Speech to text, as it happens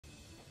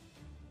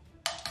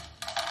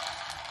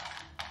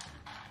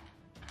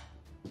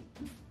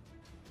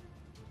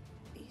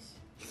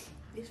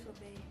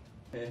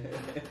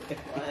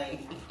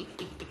Like,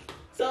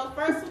 so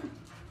first.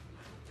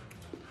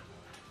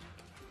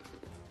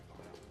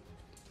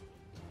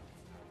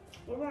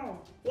 What's wrong?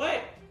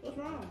 What? What's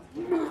wrong?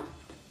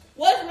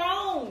 What's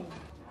wrong?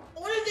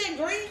 What is that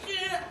green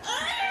shit?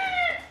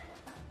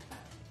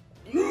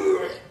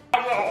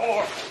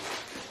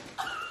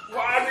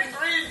 Why is it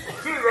green?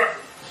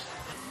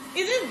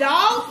 Is this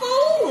dog food?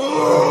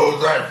 Oh,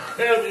 that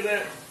tell me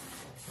that.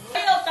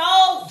 Hell,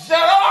 dog. Shut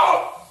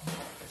up!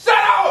 Shut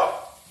up!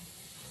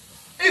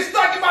 It's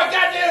stuck in my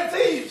goddamn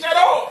teeth. Shut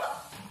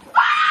up!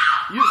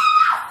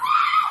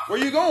 Where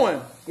you going?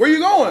 Where you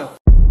going?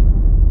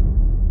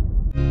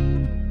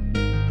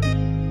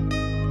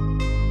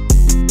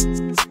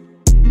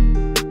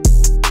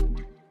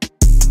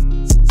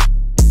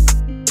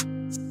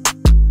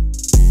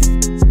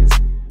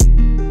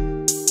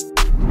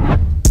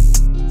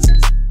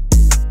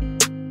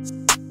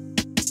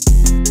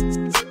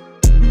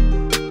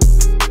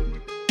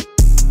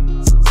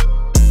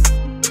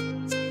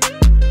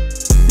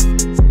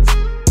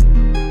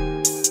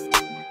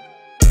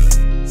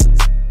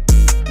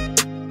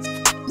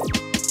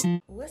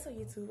 What's up,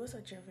 YouTube? What's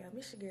up, Jeffrey? I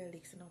miss your girl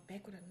Leaks, and I'm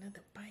back with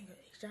another banger.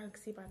 As y'all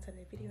can see by the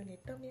video in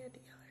that thumbnail, y'all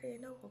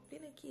already know I'm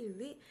finna get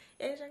lit.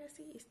 As y'all can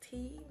see, it's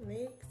Team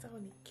Legs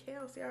on the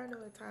couch. Y'all know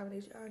what time it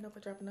is. Y'all know if I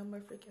drop another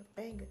motherfucking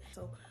banger.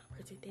 So,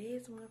 for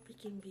today's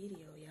motherfucking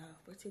video, y'all,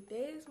 for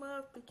today's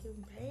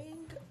motherfucking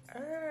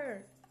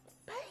banger,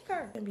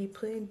 gonna be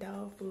putting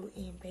dog food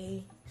in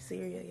Bay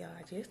cereal, y'all,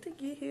 just to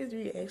get his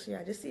reaction,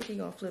 y'all. Just see if he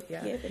gonna flip,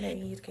 y'all. Yes,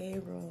 in his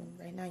game room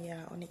right now,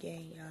 y'all, on the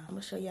game, y'all. I'm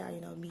gonna show y'all,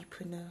 you know, me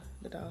putting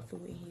the dog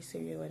food in his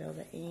cereal or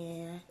whatever.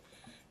 And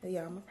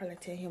yeah, I'm gonna probably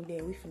tell him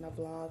that we finna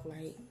vlog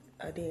like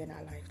a day in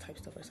our life type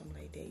stuff or something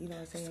like that. You know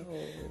what I'm saying?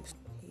 So,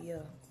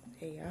 yeah.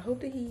 Hey, I hope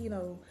that he, you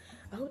know,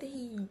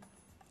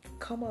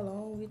 come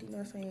along with, you know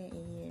what I'm saying,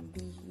 and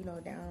be, you know,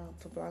 down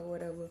to vlog or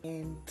whatever,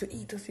 and to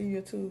eat the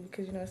cereal too,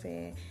 because, you know what I'm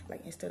saying,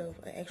 like, instead of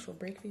an actual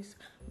breakfast.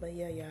 But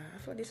yeah, I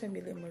feel this gonna be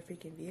a little more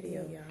freaking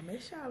video, y'all.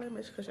 Make sure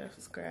y'all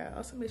subscribe.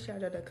 Also, make sure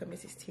y'all don't come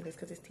miss Tina's,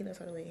 because it's Tina's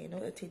all the way. Ain't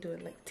no T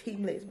doing like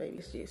Team Legs, baby.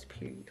 It's just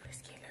period.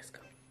 Let's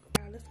go.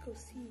 Alright, let's go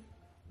see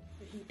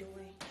what he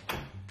doing.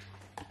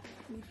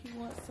 If he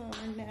wants some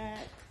or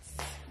not.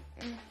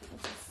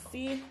 Let's just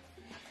see.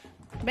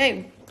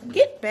 Babe,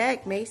 get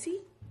back,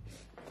 Macy.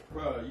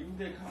 Bro, you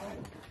did call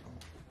it?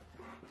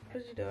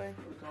 What you doing?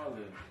 What call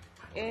it?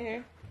 In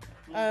here.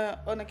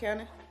 On the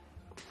counter.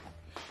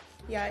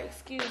 Yeah,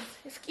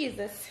 excuse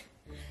us.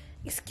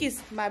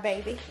 Excuse my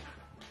baby.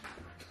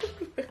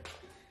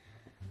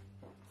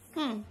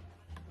 Babe,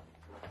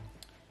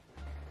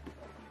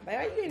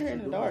 why you in here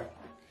in the dark?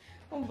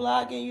 I'm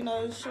vlogging, you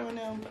know, showing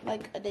them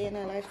like a day in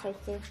their life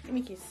type stuff. Give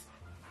me a kiss.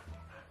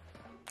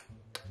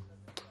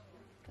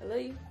 I love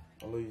you.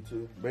 I love you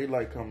too. They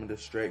like come and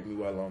distract me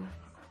while I'm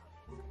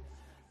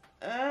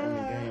on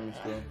the game and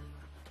stuff.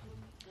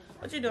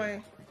 What you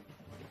doing?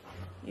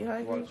 You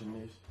hungry? Watching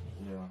this.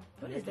 Yeah.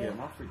 What is Yeah, that?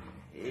 my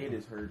freaking head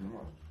is hurting.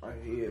 My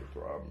head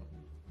problem.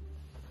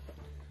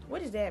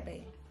 What is that,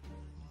 babe?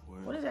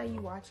 What is that you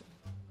watching?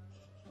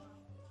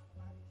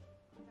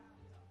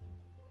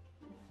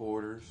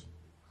 Hoarders.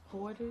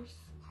 Hoarders?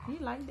 You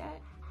like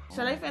that?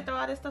 So they finna throw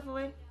all this stuff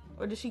away?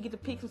 Or did she get to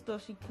pick some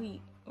stuff she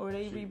keep? Or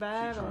they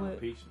rebuy it or what?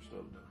 Pick some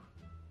stuff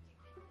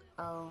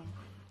though.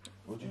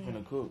 What you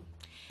finna cook?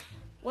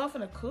 Well, I'm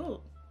finna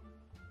cook.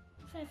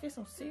 I'm finna fix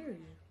some cereal.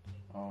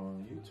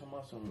 You talking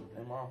about some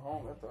in my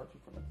home? I thought you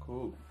finna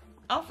cook.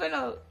 I'm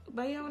finna,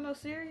 but you don't know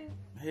cereal?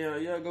 Hell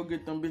yeah, go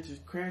get them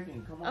bitches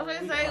cracking. Come on. I'm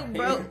finna say,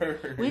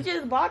 bro, we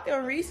just bought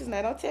them Reese's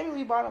now. Don't tell me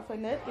we bought them for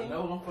nothing. I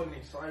know, I'm fucking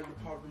excited to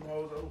pop them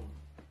hoes over.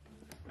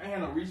 I ain't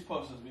had no Reese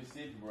Puffs since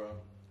Mississippi, bro.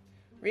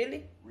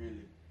 Really?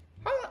 Really.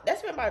 How long?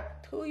 That's been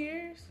about 2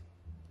 years.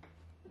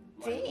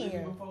 Like, even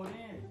Damn. before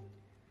then,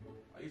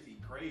 I used to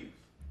eat Craves.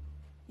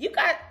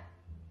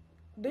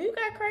 Do you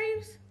got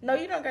Craves? No,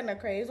 you don't got no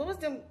Craves. What was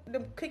them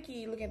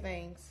cookie looking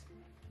things?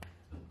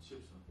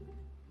 Chips or cookies.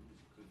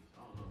 I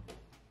don't know.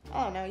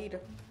 I don't know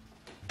either.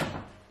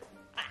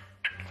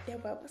 Yeah,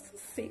 but what's some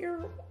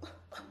cereal?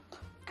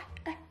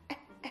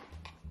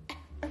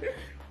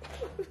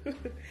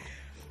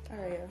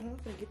 Alright, I'm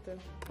gonna get the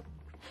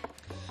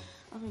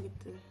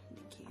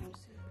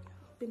cams.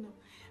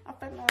 I'm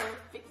finna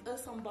fix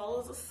us some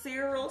bowls of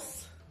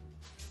cereals.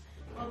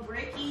 Oh,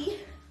 Bricky,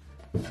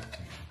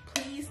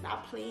 please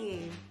stop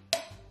playing.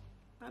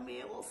 My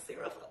man wants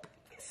cereal for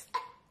breakfast.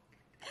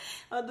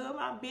 I'll do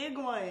my big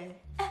one.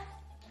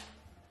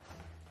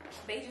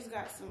 They just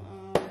got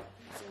some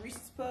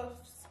Reese's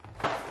Puffs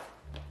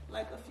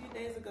like a few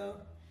days ago.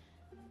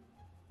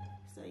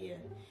 So yeah,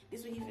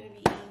 this what he finna be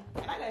eating.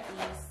 And I got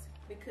these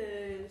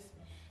because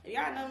if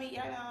y'all know me,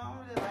 y'all know I don't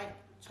really like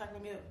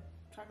chocolate milk,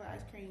 chocolate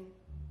ice cream,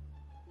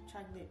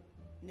 chocolate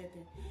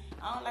nothing.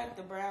 I don't like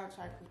the brown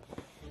chocolate.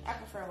 I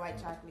prefer white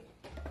chocolate.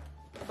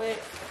 But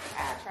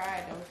I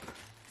tried though.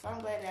 So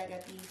I'm glad that I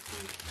got these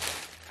too.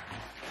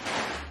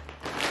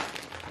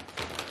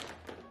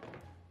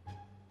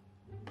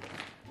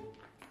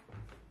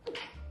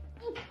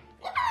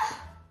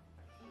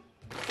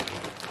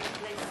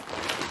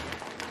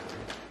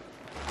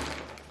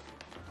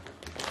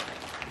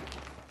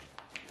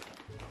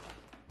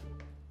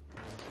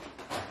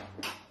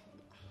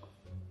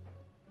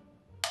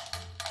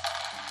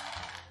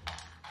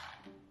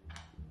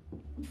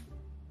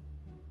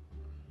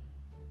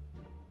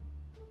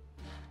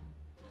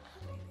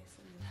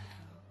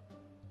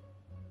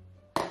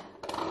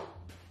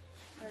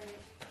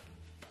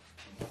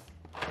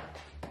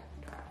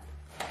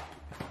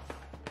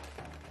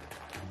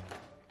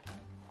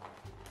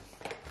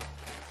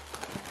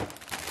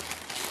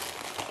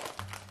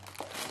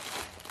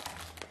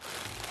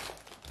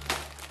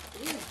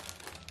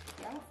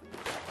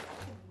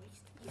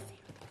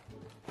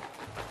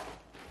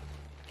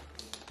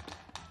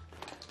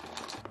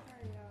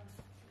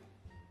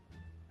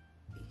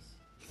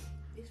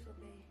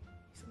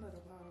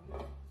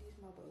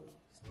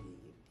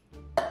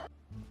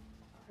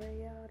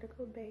 to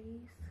go base.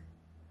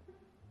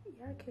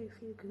 Y'all can't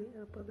see it because it's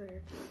up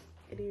there.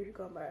 And then you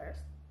go bars.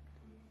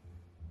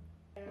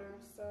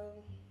 So,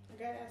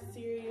 I got that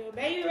cereal.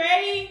 Baby,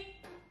 ready?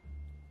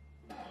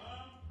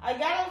 I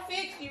got them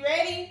fixed. You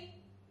ready?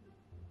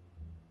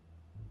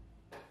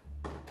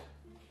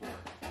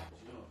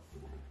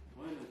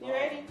 You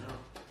ready?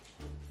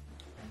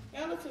 You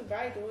don't look too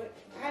bright, do it.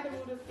 I had to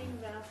move the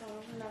things down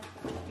so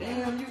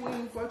Damn, you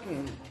ain't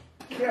fucking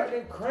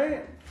Captain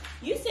Crunch.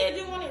 You said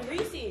you wanted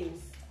Reese's.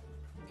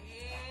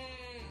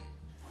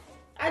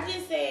 I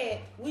just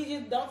said,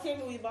 don't tell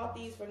me we bought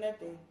these for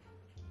nothing.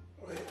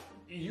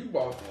 You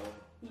bought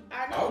them.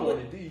 I know. I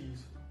wanted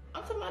these.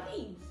 I'm talking about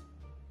these.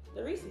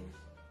 The Reese's.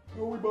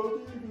 No, we bought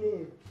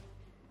these.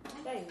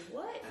 Hey,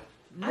 what?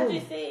 No. I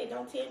just said,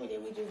 don't tell me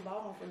that we just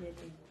bought them for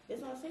nothing.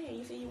 That's what I'm saying.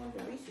 You said you want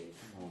the Reese's.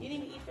 You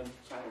didn't even eat them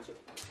chocolate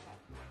chip.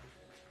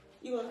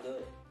 You want to do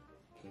it?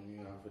 Can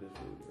you offer this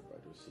food?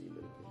 Everybody will see,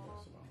 look, and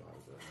that's my body.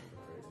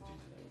 I'm afraid in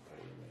Jesus' name,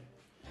 pray,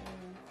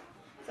 amen.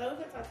 So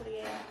we can talk to the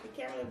game. The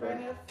camera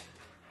burn up.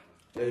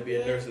 Let it be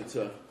a nurse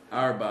to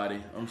our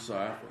body. I'm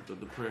sorry, I fucked up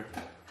the prayer.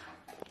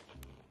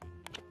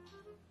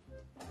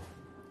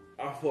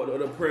 I fucked up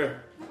the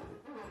prayer.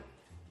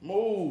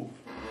 Move.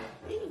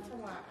 You can talk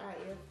about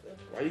IF.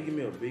 Why you give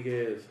me a big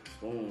ass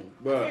spoon?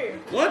 Bro, Here.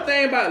 one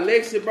thing about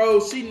Lexi,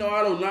 bro, she know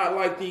I do not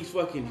like these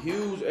fucking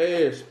huge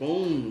ass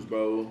spoons,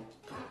 bro.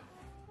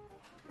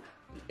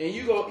 And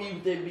you go eat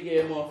with that big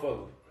ass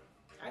motherfucker.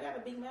 I got a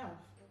big mouth.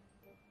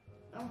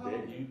 I'm That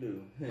hungry. you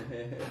do.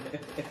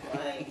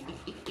 Like,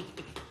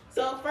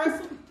 so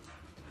first,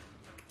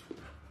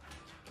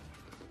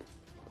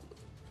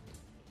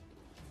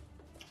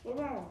 what's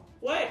wrong?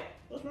 What?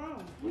 What's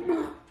wrong?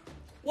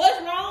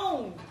 What's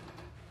wrong?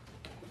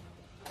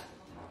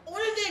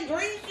 What is that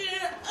green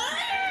shit?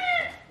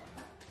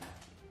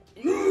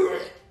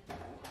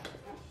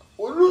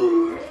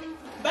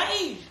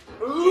 Babe!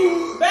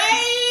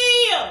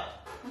 Babe!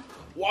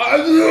 Why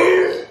is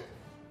it?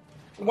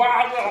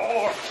 Why is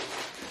it?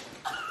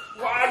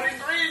 Why is it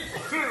green?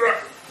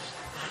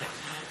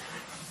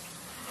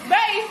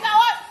 Babe,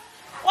 stop!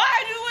 Why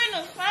are you in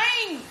the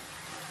sink?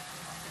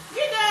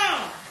 Get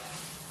down!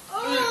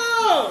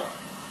 Oh!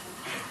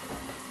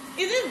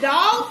 Is this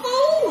dog food?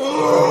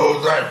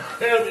 Oh,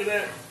 tell me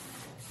that.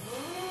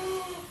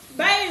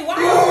 Babe,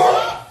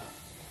 why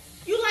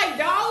you like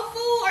dog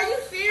food? Are you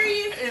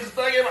serious? It's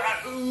stuck in my.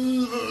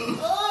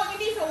 Oh, you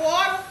need some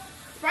water.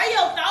 Spray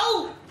your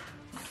throat.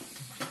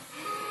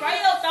 Spray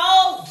your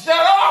throat.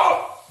 Shut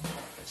up!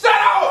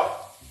 Shut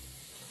up!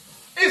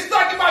 It's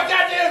stuck in my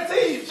goddamn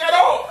teeth. Shut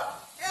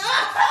up!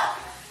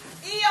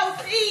 In your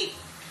teeth.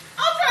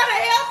 I'm trying to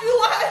help you.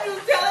 Why are you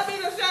telling me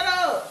to shut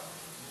up?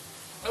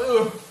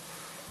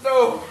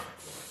 No.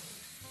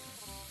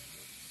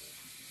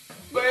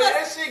 Man,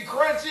 that shit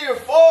crunchy as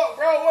fuck,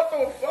 bro. What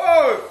the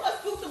fuck? Let's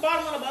scoop the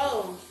bottom of the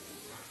bowl.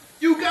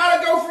 You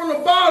gotta go from the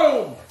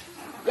bottom.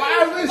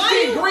 Why is this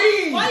shit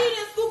green? Why you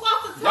didn't scoop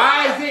off the top?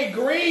 Why is it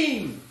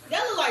green?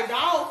 That look like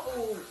dog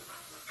food.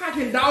 How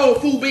can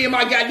dog food be in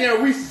my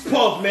goddamn Reese's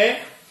Puff, man?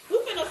 We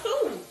finna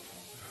sue.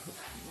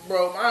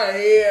 Bro, my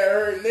head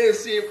hurt.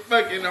 This shit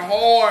fucking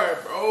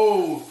hard,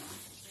 bro.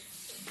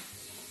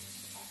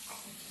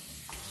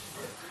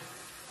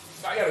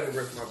 I gotta go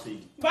brush my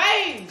teeth.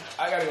 Babe,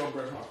 I gotta go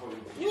brush my fucking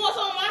teeth. you want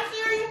some of my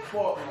cereal?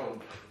 Fuck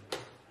no.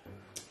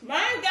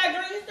 Mine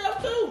got green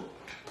stuff too.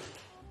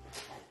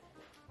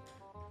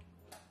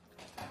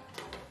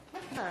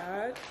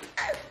 God.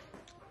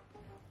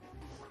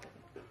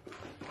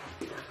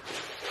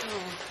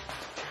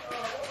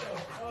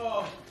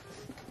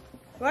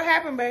 What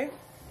happened, babe?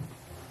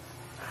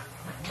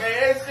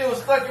 Man, that shit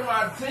was stuck in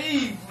my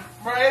teeth.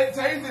 Bro, it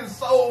tasted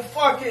so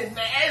fucking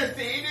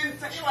nasty. It didn't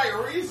taste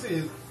like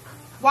Reese's.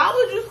 Why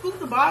would you scoop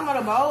the bottom of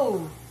the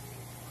bowl?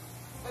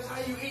 That's how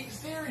you eat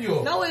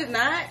cereal. No, it's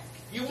not.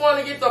 You want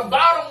to get the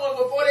bottom one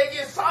before they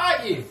get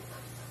soggy.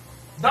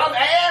 Dumb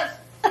ass.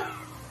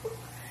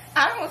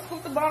 I don't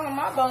scoop the bottom of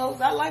my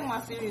bowls. I like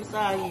my cereal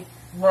soggy.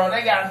 Bro,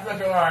 they got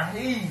fucking our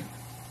heat.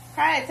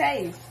 How it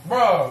taste?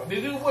 Bro,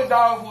 did you put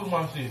dog food in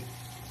my shit?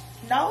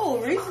 No,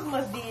 Reese's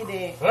must did that.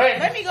 Hey.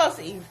 Let me go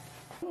see. I'm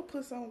gonna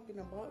put something in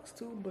the box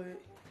too, but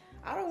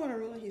I don't want to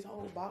ruin his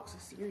whole box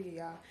of cereal,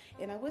 y'all.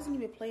 And I wasn't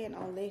even planning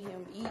on letting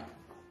him eat.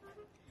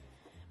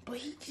 But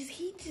he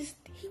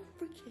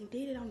freaking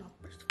did it on the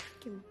first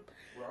freaking.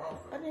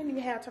 I didn't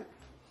even have time.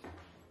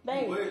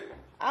 Babe, What?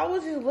 I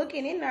was just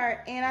looking in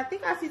there, and I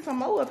think I see some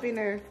more up in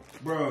there.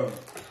 Bro.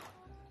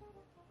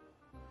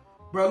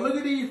 Bro, look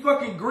at these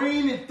fucking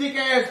green and thick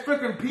ass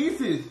freaking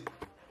pieces.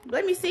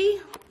 Let me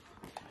see.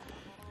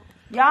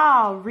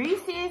 Y'all,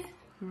 Reese's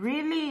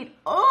really,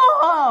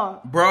 oh,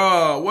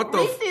 Bro, what the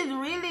Reese's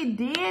really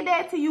did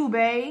that to you,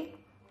 babe.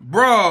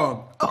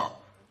 Bro.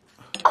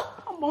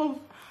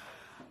 Almost.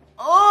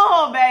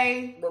 Oh,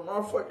 babe. Bro,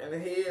 my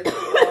fucking head.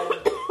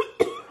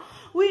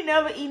 We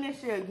never eating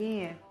this shit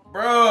again.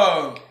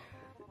 Bro.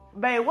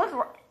 Babe, what's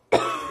wrong?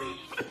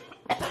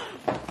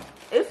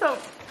 It's some,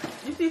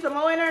 you see some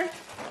more in there?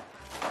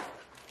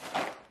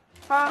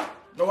 Huh?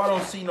 No, I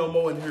don't see no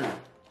more in here.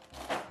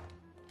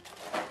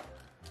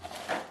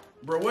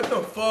 Bro, what the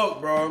fuck,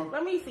 bro?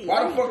 Let me see.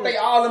 Why the fuck they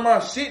all in my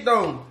shit,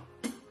 though?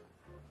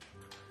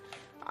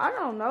 I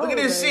don't know. Look at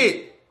this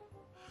shit.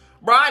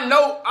 Bro,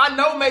 I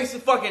know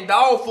Mason fucking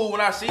dog food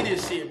when I see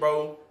this shit,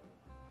 bro.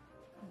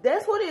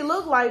 That's what it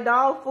looked like,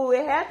 dog food.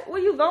 Where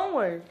you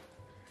going?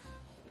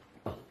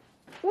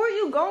 Where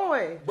you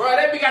going? Bro,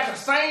 that be got the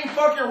same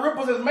fucking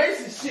ripples as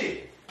Mason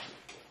shit.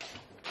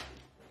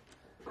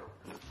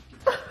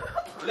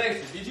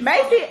 Lexi, did you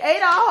Mason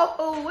ate all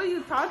food. What are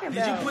you talking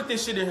about? Did you put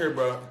this shit in here,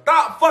 bro?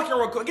 Stop fucking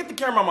record. Get the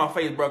camera on my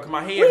face, bro, cause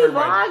my head We hurt.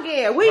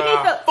 vlogging. We need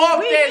to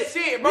fuck that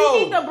shit, bro.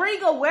 We need to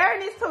bring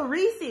awareness to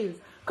Reese's.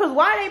 Cause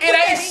why they put It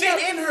that ain't in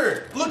shit in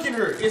her. Look at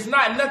her. It's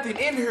not nothing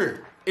in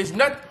her. It's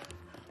not.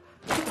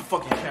 Get the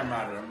fucking camera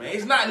out of there, man.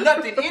 It's not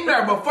nothing in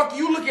there, but fuck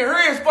you. Look at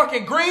her. It's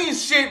fucking green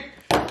shit.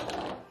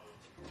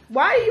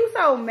 Why are you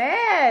so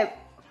mad?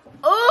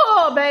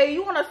 Oh, babe,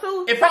 you wanna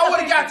sue? If I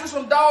would've got you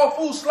some dog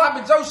food,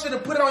 sloppy Joe shit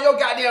and put it on your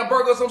goddamn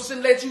burger or some shit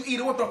and let you eat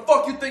it, what the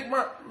fuck you think,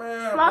 man?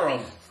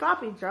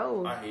 Sloppy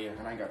Joe. I hear,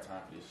 and I ain't got time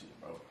for this shit,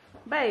 bro.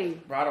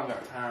 Babe, Bro, I don't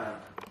got time.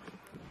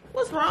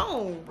 what's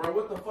wrong? Bro,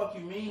 what the fuck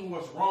you mean?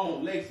 What's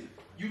wrong, Lacey?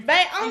 You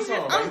Babe,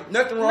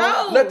 nothing wrong.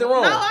 No, nothing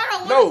wrong. No, I don't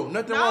want. No,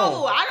 nothing wrong.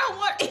 No, I don't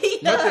want to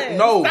eat Nothing. none.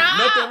 No, Stop.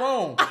 nothing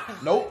wrong.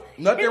 Nope,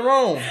 nothing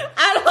wrong.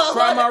 I don't.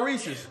 Try want my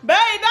Reese's. Babe,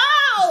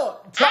 no.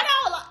 Try-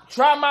 I don't.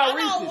 Try my I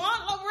Reese's. don't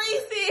want no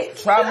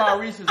Reese's. Try my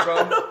Reese's, bro.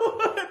 I don't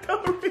want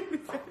no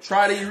Reese's.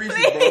 Try these Reese's,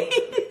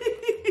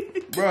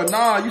 bro. Bro,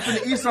 nah, you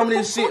finna eat some of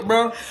this shit,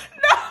 bro. No,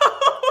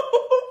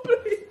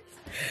 please.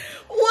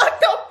 What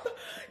the?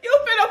 You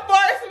finna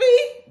force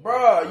me?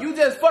 Bro, you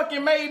just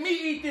fucking made me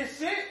eat this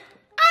shit.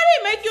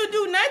 I didn't make you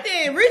do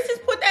nothing. Reese's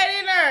put that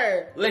in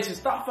there. Lexi,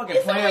 stop fucking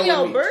It's playing on with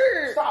your me.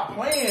 bird. Stop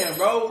playing,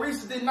 bro.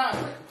 Reese's did not.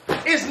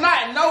 It's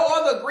not no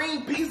other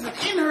green pieces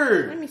in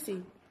her. Let me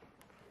see.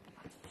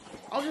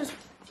 I'm just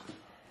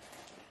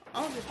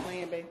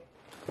playing, babe.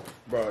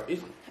 Bro,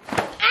 it's.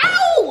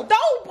 Ow!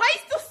 Don't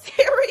waste the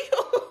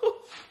cereal.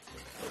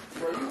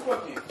 Bro, you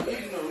fucking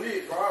eating the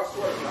lid, bro. I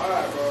swear to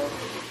God, bro.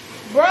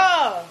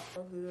 Bruh.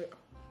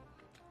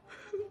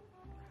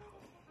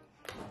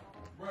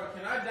 Bro,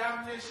 can I die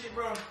from this shit,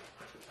 bro?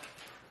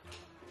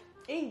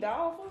 Eating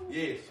dog food?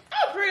 Yes.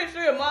 I'm pretty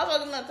sure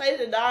motherfuckers done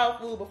tasted dog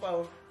food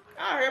before.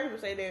 I heard people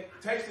say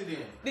that. Taste it then.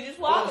 Did you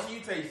swallow? Once you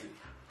taste it.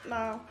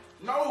 No.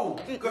 No,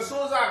 because as soon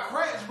as I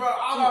crunch, bro,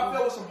 all I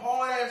felt was some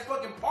hard ass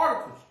fucking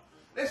particles.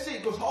 That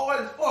shit goes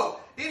hard as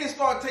fuck. Then it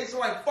started tasting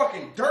like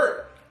fucking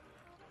dirt.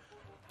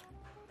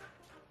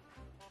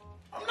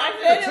 I'm not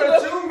gonna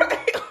touch you.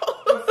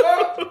 The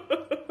fuck?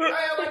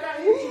 I act like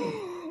I hit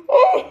you.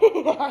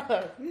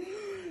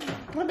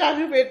 I thought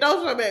you finna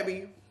throw some at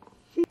me.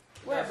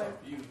 What, Got something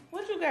for you.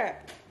 What you got?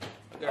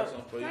 I got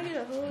something for you. I need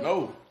a hug.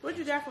 No. What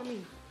you got for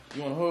me?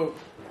 You want a hug?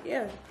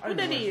 Yeah. I What need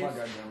that to is? rinse my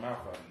goddamn mouth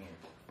out again.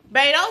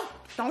 Babe,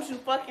 don't you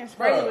fucking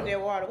spray me with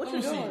that water. What Let you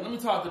me doing? see. Let me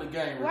talk to the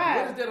gang. Ricky.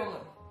 Why? What is that on the...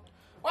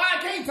 Why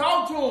I can't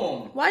talk to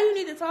him? Why you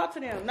need to talk to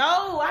them?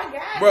 No, I got it.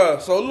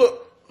 Bruh, so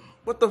look.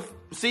 What the...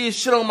 See this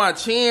shit on my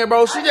chin,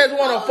 bro? She just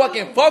want to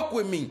fucking fuck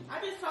with me. I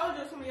just told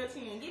you some of your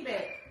chin. Get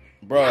back.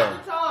 Bruh.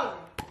 I told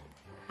you.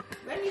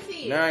 Let me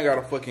see it. Now I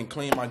gotta fucking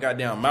clean my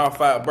goddamn mouth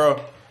out,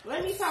 bro.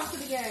 Let me talk to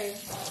the gang.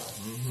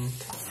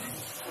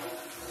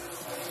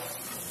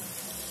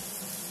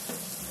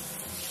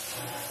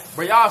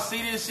 Bro, y'all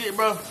see this shit,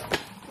 bro?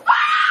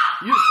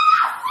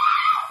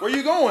 Where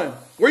you going?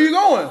 Where you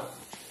going?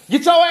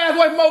 Get your ass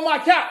away from over my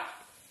couch.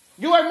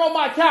 Get away from over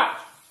my couch.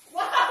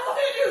 What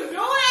are you doing?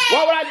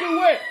 What would I do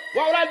with?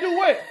 What would I do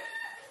with?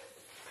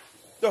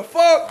 The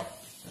fuck?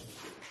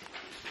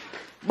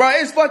 Bro,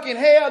 it's fucking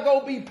hell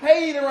gonna be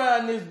paid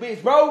around this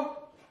bitch, bro.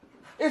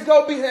 It's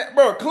gonna be,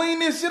 bro, clean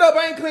this shit up.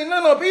 I ain't clean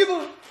none up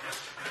either.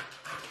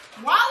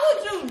 Why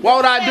would you do What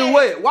would I do that?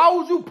 with it? Why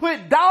would you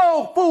put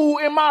dog food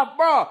in my,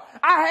 bro?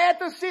 I had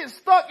the shit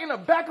stuck in the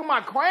back of my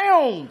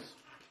crowns.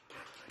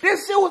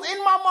 This shit was in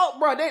my mouth,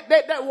 bro.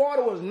 That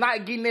water was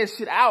not getting that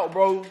shit out,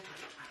 bro.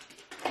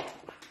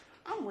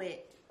 I'm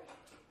wet.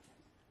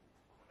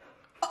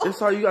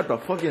 That's all you got to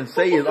fucking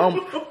say is, I'm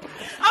just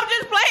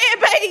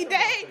playing, babe.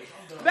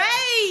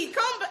 Babe,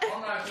 come back.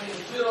 I'm not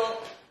cleaning shit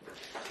up.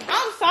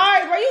 I'm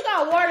sorry, bro. You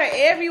got water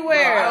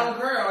everywhere. Bro, I don't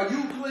care. Are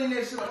you cleaning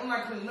that shit up? I'm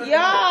not cleaning nothing up.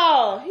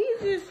 Y'all, he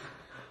just...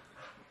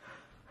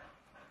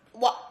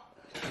 What?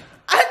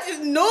 I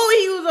just knew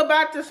he was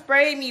about to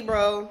spray me,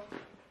 bro.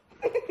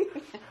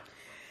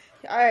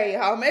 Alright,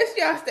 y'all. Make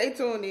sure y'all stay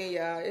tuned in,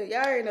 y'all. Y'all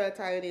already know what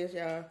time it is,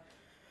 y'all.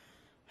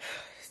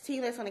 It's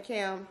T-Lex on the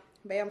cam.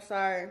 Babe, I'm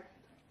sorry.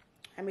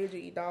 I made you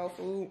eat dog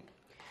food.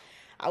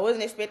 I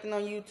wasn't expecting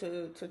on you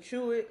to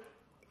chew it.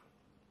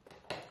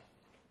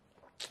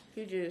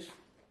 He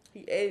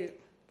ate it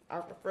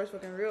off the first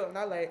fucking reel, and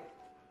I like,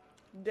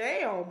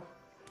 damn.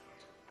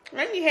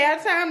 I didn't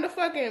have time to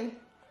fucking,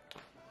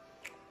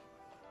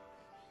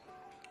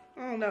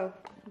 I don't know.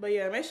 But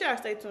yeah, make sure y'all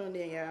stay tuned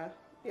in, y'all.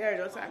 You already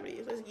know what time it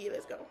is.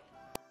 Let's go.